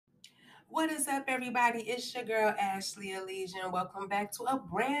What is up, everybody? It's your girl, Ashley Elysian. Welcome back to a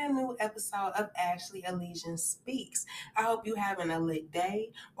brand new episode of Ashley Elysian Speaks. I hope you having a lit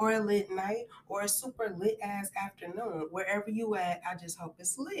day or a lit night or a super lit ass afternoon. Wherever you at, I just hope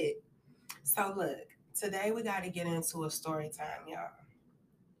it's lit. So look, today we got to get into a story time, y'all.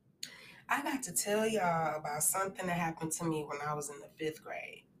 I got to tell y'all about something that happened to me when I was in the fifth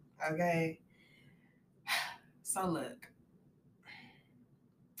grade. Okay? So look,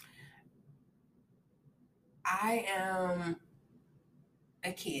 I am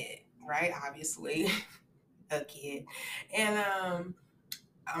a kid, right? Obviously, a kid. And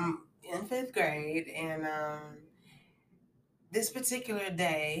I'm in fifth grade, and this particular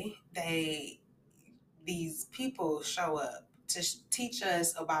day, these people show up to teach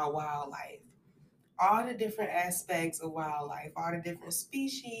us about wildlife, all the different aspects of wildlife, all the different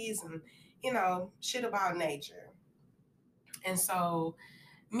species, and shit about nature. And so,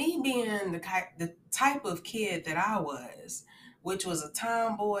 me being the type of kid that I was, which was a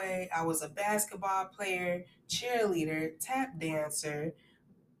tomboy, I was a basketball player, cheerleader, tap dancer,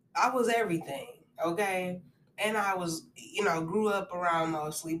 I was everything, okay? And I was, grew up around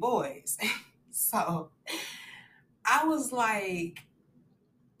mostly boys. So I was like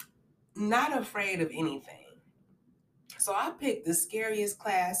not afraid of anything. So I picked the scariest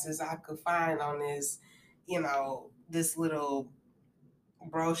classes I could find on this little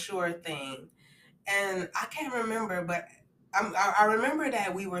brochure thing. And I can't remember, but I remember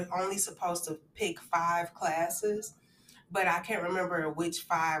that we were only supposed to pick 5 classes, but I can't remember which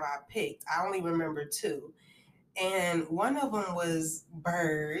 5 I picked. I only remember 2. And one of them was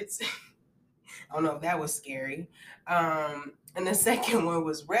birds. I don't know if that was scary. And the second one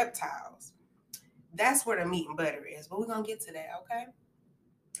was reptiles. That's where the meat and butter is, but we're going to get to that, okay?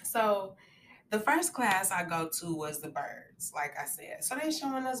 So the first class I go to was the birds, like I said. So they're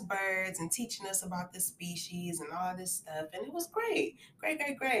showing us birds and teaching us about the species and all this stuff. And it was great. Great,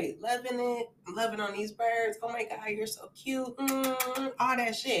 great, great. Loving it. Loving on these birds. Oh my God, you're so cute. All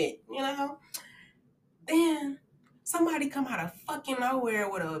that shit. Then somebody come out of fucking nowhere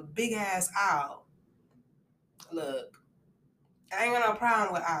with a big ass owl. Look, I ain't got no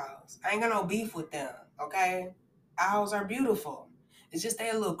problem with owls. I ain't got no beef with them, okay? Owls are beautiful. It's just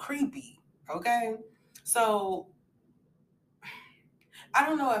they a little creepy, okay? So I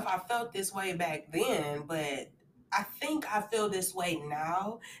don't know if I felt this way back then, but I think I feel this way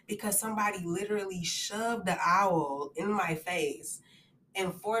now because somebody literally shoved the owl in my face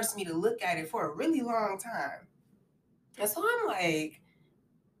and forced me to look at it for a really long time. And so I'm like,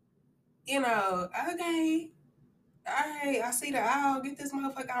 okay, all right, I see the owl, get this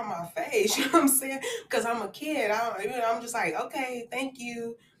motherfucker out of my face. You know what I'm saying? Because I'm a kid. I'm just like, okay, thank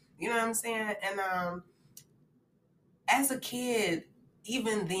you. You know what I'm saying? And as a kid,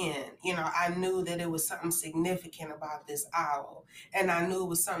 even then, I knew that it was something significant about this owl. And I knew it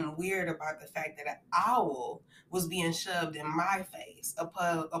was something weird about the fact that an owl was being shoved in my face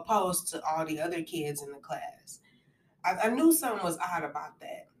opposed to all the other kids in the class. I knew something was odd about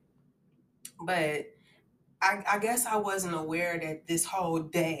that. But I guess I wasn't aware that this whole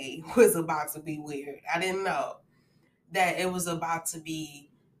day was about to be weird. I didn't know that it was about to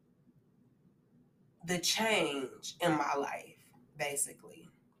be the change in my life, basically.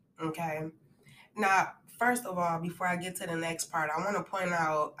 Okay. Now, first of all, before I get to the next part, I want to point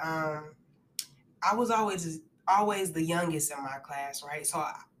out I was always the youngest in my class, right? So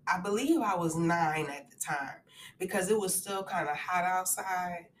I believe I was 9 at the time because it was still kind of hot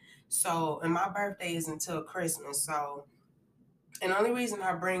outside. So, and my birthday is until Christmas. So, and the only reason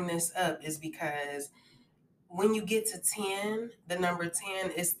I bring this up is because when you get to 10, the number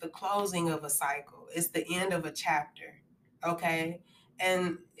 10 is the closing of a cycle. It's the end of a chapter. Okay.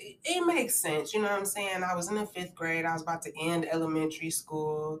 And it makes sense. You know what I'm saying? I was in the 5th grade. I was about to end elementary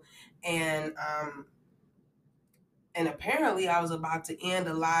school. And apparently I was about to end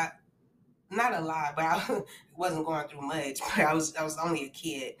a lot, not a lot, but I wasn't going through much, but I was only a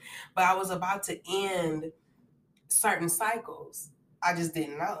kid. But I was about to end certain cycles. I just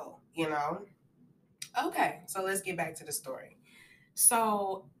didn't know. Okay, so let's get back to the story.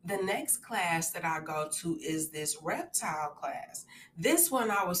 So the next class that I go to is this reptile class. This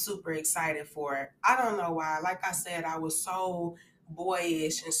one I was super excited for. I don't know why. Like I said, I was so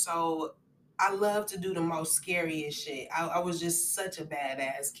boyish and so I love to do the most scariest shit. I was just such a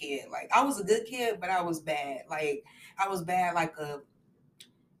badass kid. Like I was a good kid, but I was bad. Like I was bad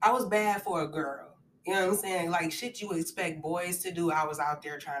I was bad for a girl. You know what I'm saying? Like shit you would expect boys to do, I was out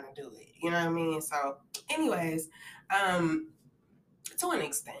there trying to do it. You know what I mean? So anyways, um, to an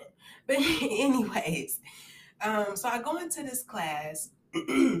extent. But anyways, so I go into this class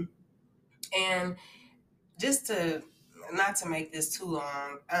And just to not to make this too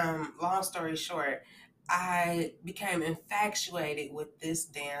long, long story short, I became infatuated with this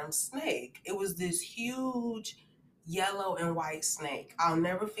damn snake. It was this huge yellow and white snake. I'll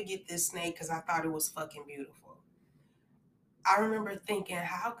never forget this snake because I thought it was fucking beautiful. I remember thinking,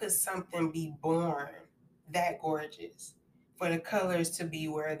 how could something be born that gorgeous? For the colors to be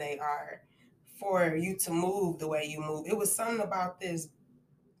where they are, for you to move the way you move. It was something about this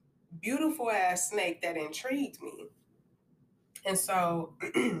beautiful ass snake that intrigued me. And so,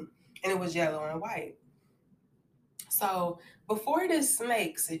 and it was yellow and white. So, before this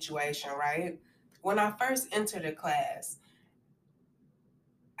snake situation, right? When I first entered the class,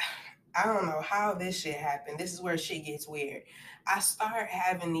 I don't know how this shit happened. This is where shit gets weird. I start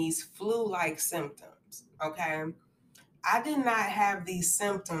having these flu-like symptoms, okay? I did not have these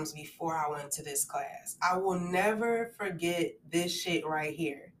symptoms before I went to this class. I will never forget this shit right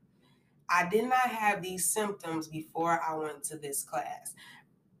here. I did not have these symptoms before I went to this class.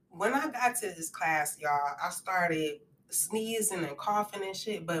 When I got to this class, y'all, I started sneezing and coughing and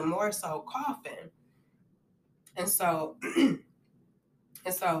shit, but more so coughing. And so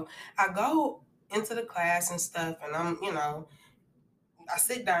and so I go into the class and stuff, and I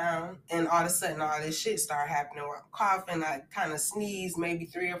sit down, and all of a sudden all this shit start happening where I'm coughing. I kind of sneeze maybe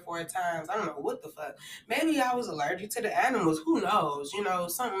 3 or 4 times. I don't know what the fuck. Maybe I was allergic to the animals. Who knows?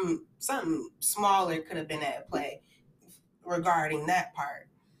 Something smaller could have been at play regarding that part.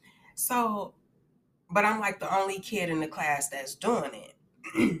 So, but I'm like the only kid in the class that's doing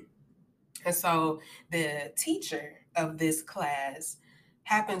it. And so the teacher of this class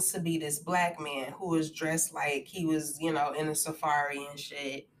happens to be this black man who was dressed like he was, in a safari and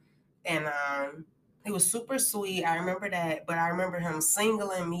shit. And he was super sweet. I remember that, but I remember him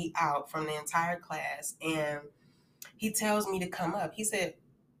singling me out from the entire class. And he tells me to come up. He said,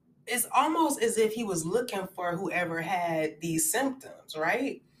 it's almost as if he was looking for whoever had these symptoms,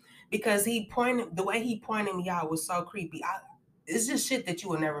 right? Because the way he pointed me out was so creepy. It's just shit that you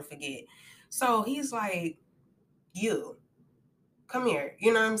will never forget. So he's like, you, come here.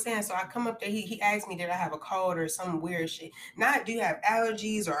 You know what I'm saying? So I come up there. He asked me, did I have a cold or some weird shit? Not, do you have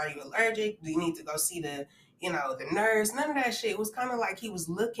allergies or are you allergic? Do you need to go see the nurse? None of that shit. It was kind of like he was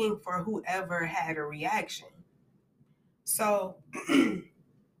looking for whoever had a reaction. So,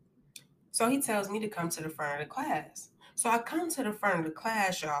 so he tells me to come to the front of the class. So I come to the front of the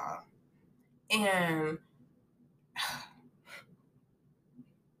class, y'all, and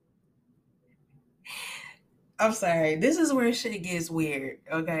I'm sorry. This is where shit gets weird.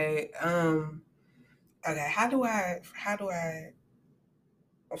 Okay. Okay. How do I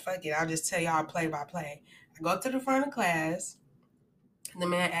well, fuck it. I'll just tell y'all play by play. I go to the front of class. The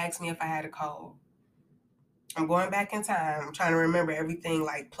man asked me if I had a cold. I'm going back in time. I'm trying to remember everything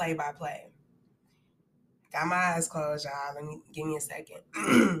like play by play. Got my eyes closed, y'all. Give me a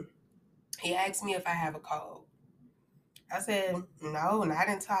second. He asked me if I have a cold. I said, no, not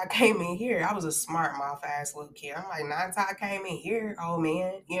until I came in here. I was a smart mouth ass little kid. I'm like, not until I came in here, old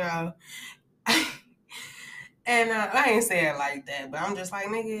man. And I ain't say it like that, but I'm just like,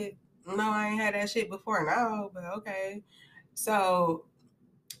 nigga, no, I ain't had that shit before. No, but okay. So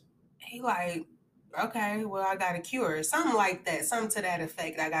he like, okay, well, I got a cure. Something like that. Something to that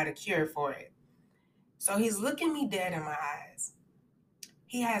effect. I got a cure for it. So he's looking me dead in my eyes.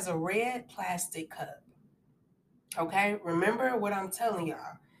 He has a red plastic cup. Okay? Remember what I'm telling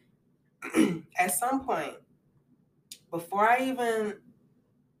y'all. At some point, before I'm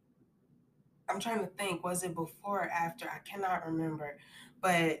trying to think, was it before or after? I cannot remember.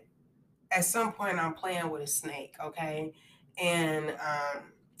 But at some point, I'm playing with a snake, okay? And,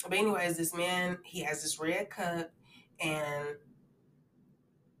 but anyways, this man, he has this red cup, and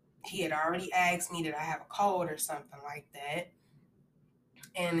he had already asked me, did I have a cold or something like that?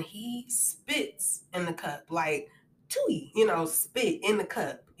 And he spits in the cup, like, tooey, spit in the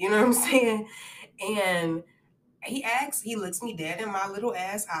cup. You know what I'm saying? And he looks me dead in my little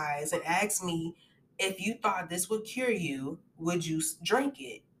ass eyes and asks me, if you thought this would cure you, would you drink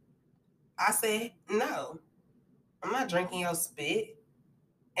it? I said, no, I'm not drinking your spit.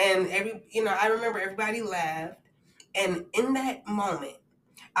 And I remember everybody laughed. And in that moment,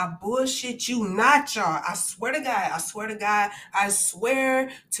 I bullshit you not, y'all. I swear to God, I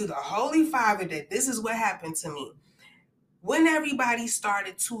swear to the Holy Father that this is what happened to me. When everybody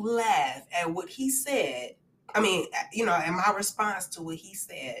started to laugh at what he said, at my response to what he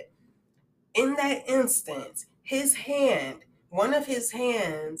said, in that instance, one of his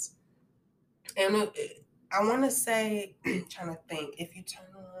hands, and I want to say, trying to think, if you turn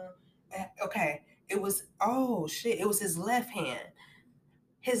around, okay, it was, oh shit, it was his left hand.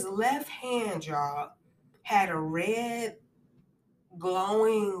 His left hand, y'all, had a red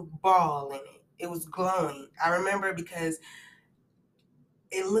glowing ball in it. It was glowing. I remember because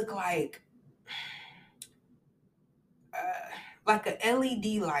it looked like a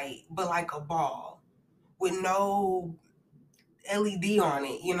LED light, but like a ball with no LED on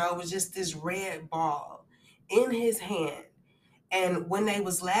it. You know, it was just this red ball in his hand. And when they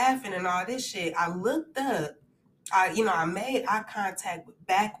was laughing and all this shit, I looked up. I made eye contact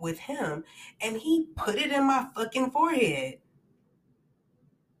back with him, and he put it in my fucking forehead.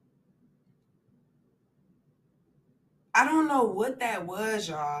 I don't know what that was,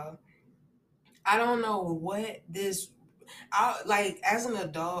 y'all. I don't know what this. I like as an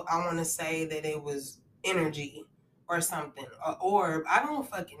adult. I want to say that it was energy or something, or orb. I don't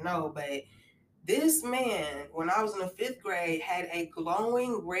fucking know, but this man, when I was in the fifth grade, had a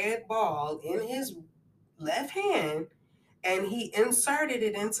glowing red ball in his left hand, and he inserted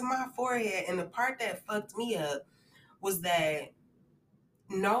it into my forehead. And the part that fucked me up was that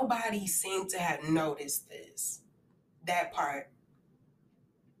nobody seemed to have noticed this. That part.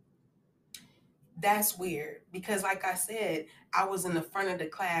 That's weird because, like I said, I was in the front of the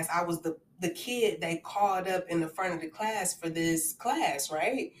class. I was the kid they called up in the front of the class for this class,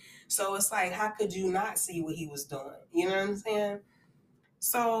 right? So it's like, how could you not see what he was doing? You know what I'm saying?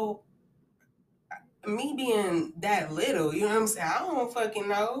 So me being that little, you know what I'm saying? I don't fucking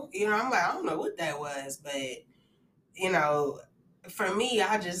know. You know, I'm like, I don't know what that was, but you know, for me,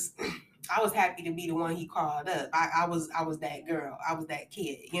 I was happy to be the one he called up. I was that girl. I was that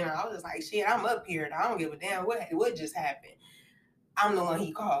kid. You know, I was just like, shit, I'm up here. I don't give a damn what just happened. I'm the one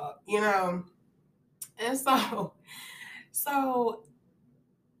he called. You know, and so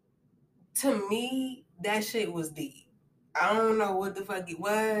to me, that shit was deep. I don't know what the fuck it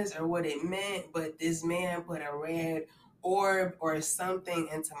was or what it meant, but this man put a red orb or something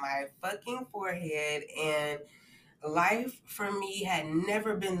into my fucking forehead, and life for me had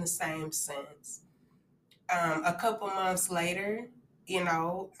never been the same since. A couple months later, you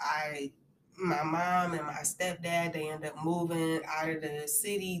know, my mom and my stepdad, they end up moving out of the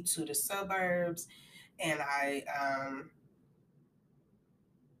city to the suburbs, and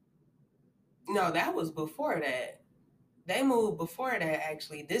no, that was before that. They moved before that,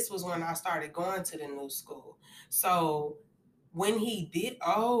 actually. This was when I started going to the new school. So when he did,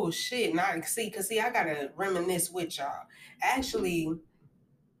 oh shit, not see, cause see, I gotta reminisce with y'all. Actually,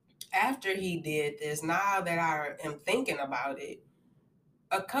 after he did this, now that I am thinking about it,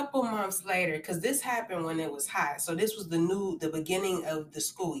 a couple months later, because this happened when it was hot. So this was the beginning of the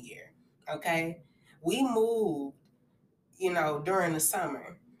school year. Okay. We moved, you know, during the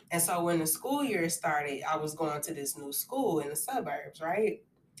summer. And so when the school year started, I was going to this new school in the suburbs, right?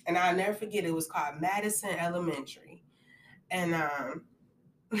 And I'll never forget, it was called Madison Elementary. And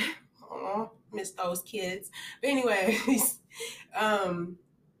oh, miss those kids. But anyways, it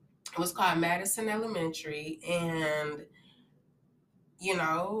was called Madison Elementary, and you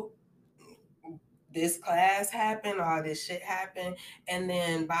know, this class happened, all this shit happened, and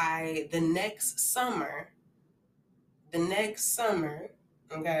then by the next summer,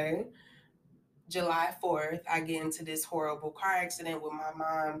 okay, July 4th, I get into this horrible car accident with my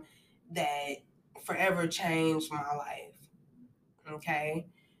mom that forever changed my life. Okay.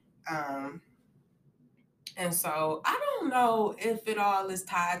 Um, and so I don't know if it all is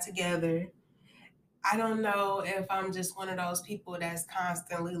tied together. I don't know if I'm just one of those people that's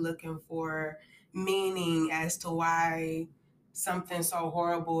constantly looking for meaning as to why something so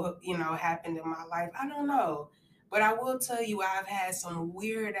horrible, you know, happened in my life. I don't know. But I will tell you, I've had some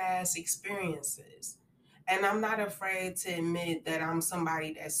weird ass experiences. And I'm not afraid to admit that I'm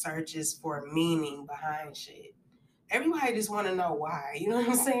somebody that searches for meaning behind shit. Everybody just want to know why. You know what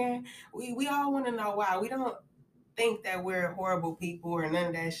I'm saying? We all want to know why. We don't think that we're horrible people or none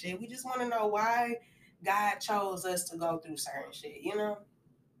of that shit. We just want to know why God chose us to go through certain shit, you know?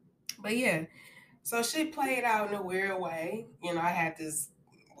 But yeah, so shit played out in a weird way. You know, I had this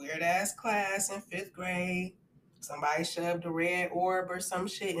weird ass class in fifth grade. Somebody shoved a red orb or some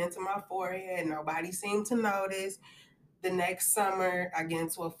shit into my forehead. Nobody seemed to notice. The next summer, I get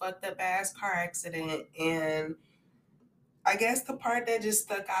into a fucked up ass car accident. And I guess the part that just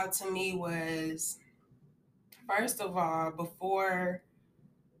stuck out to me was, first of all, before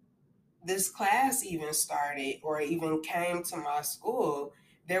this class even started or even came to my school,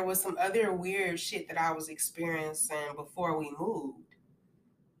 there was some other weird shit that I was experiencing before we moved.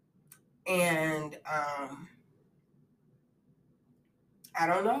 And I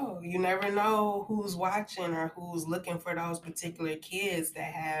don't know. You never know who's watching or who's looking for those particular kids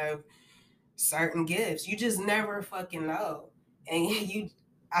that have certain gifts. You just never fucking know. And you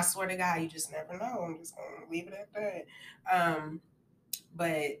I swear to God, you just never know. I'm just gonna leave it at that.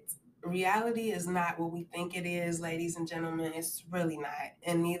 But reality is not what we think it is, ladies and gentlemen. It's really not,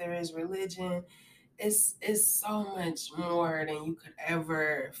 and neither is religion. It's so much more than you could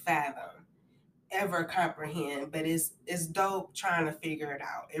ever fathom, ever comprehend. But it's dope trying to figure it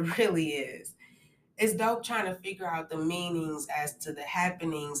out. It really is. It's dope trying to figure out the meanings as to the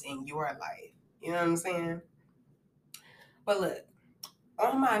happenings in your life. You know what I'm saying? But look,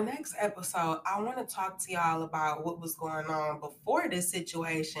 on my next episode, I want to talk to y'all about what was going on before this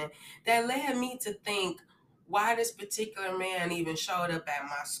situation that led me to think why this particular man even showed up at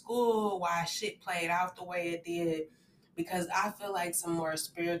my school, why shit played out the way it did, because I feel like some more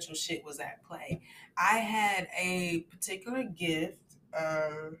spiritual shit was at play. I had a particular gift,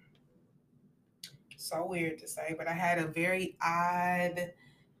 so weird to say, but I had a very odd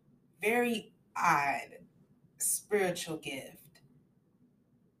spiritual gift.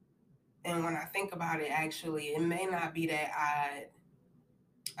 And when I think about it, actually, it may not be that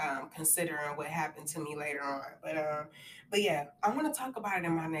odd, considering what happened to me later on. But yeah, I want to talk about it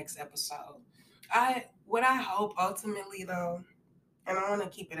in my next episode. What I hope ultimately though, and I want to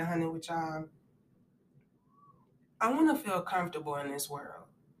keep it 100 with y'all. I want to feel comfortable in this world.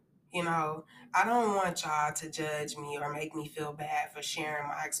 You know, I don't want y'all to judge me or make me feel bad for sharing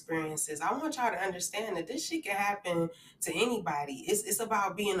my experiences. I want y'all to understand that this shit can happen to anybody. It's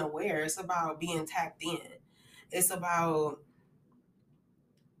about being aware. It's about being tapped in. It's about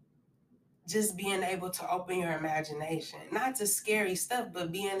just being able to open your imagination, not to scary stuff,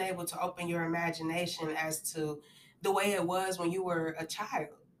 but being able to open your imagination as to the way it was when you were a child.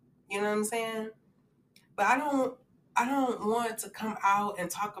 You know what I'm saying? But I don't want to come out and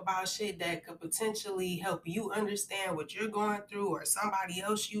talk about shit that could potentially help you understand what you're going through or somebody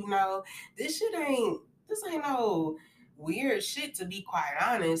else you know. This ain't no weird shit, to be quite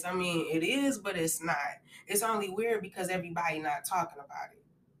honest. I mean, it is, but it's not. It's only weird because everybody not talking about it.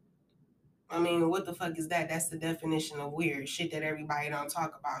 I mean, what the fuck is that? That's the definition of weird. Shit that everybody don't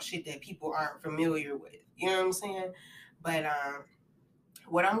talk about, shit that people aren't familiar with. You know what I'm saying? But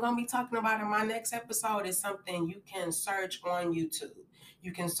what I'm going to be talking about in my next episode is something you can search on YouTube.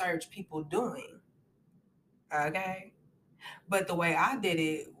 You can search people doing. Okay? But the way I did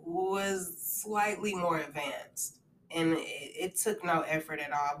it was slightly more advanced. And it took no effort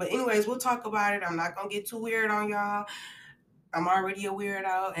at all. But anyways, we'll talk about it. I'm not going to get too weird on y'all. I'm already a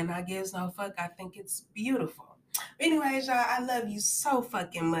weirdo and I gives no fuck. I think it's beautiful. But anyways, y'all, I love you so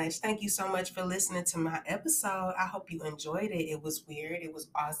fucking much. Thank you so much for listening to my episode. I hope you enjoyed it. It was weird. It was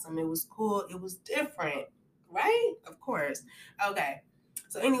awesome. It was cool. It was different. Right? Of course. Okay.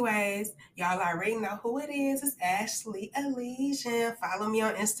 So, anyways, y'all already know who it is. It's Ashley Elysian. Follow me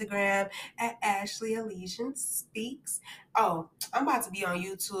on Instagram at Ashley Elysian Speaks. Oh, I'm about to be on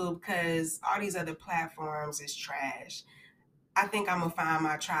YouTube because all these other platforms is trash. I think I'm gonna find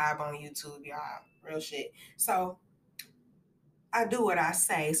my tribe on YouTube, y'all. Real shit. So I do what I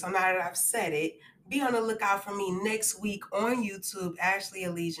say. So now that I've said it, be on the lookout for me next week on YouTube. Ashley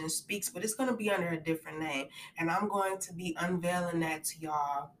Elysian Speaks, but it's gonna be under a different name, and I'm going to be unveiling that to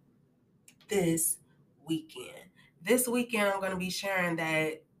y'all this weekend. This weekend, I'm gonna be sharing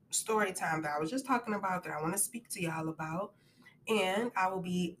that story time that I was just talking about that I want to speak to y'all about, and I will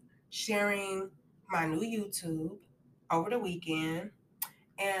be sharing my new YouTube over the weekend.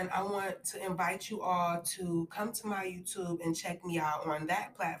 And I want to invite you all to come to my YouTube and check me out on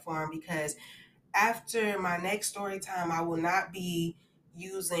that platform because after my next story time, I will not be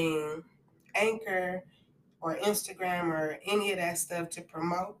using Anchor or Instagram or any of that stuff to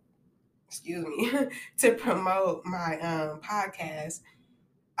promote, excuse me, to promote my podcast.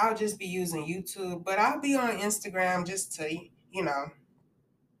 I'll just be using YouTube, but I'll be on Instagram just to,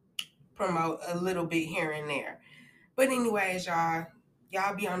 promote a little bit here and there. But anyways, y'all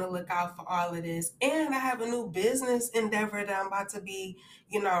be on the lookout for all of this. And I have a new business endeavor that I'm about to be,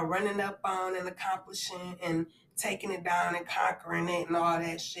 running up on and accomplishing and taking it down and conquering it and all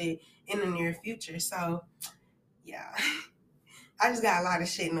that shit in the near future. So, yeah, I just got a lot of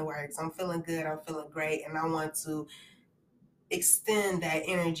shit in the works. I'm feeling good. I'm feeling great. And I want to extend that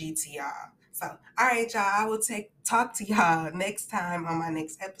energy to y'all. So, all right, y'all, I will talk to y'all next time on my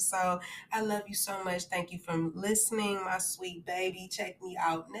next episode. I love you so much. Thank you for listening, my sweet baby. Check me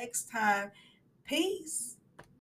out next time. Peace.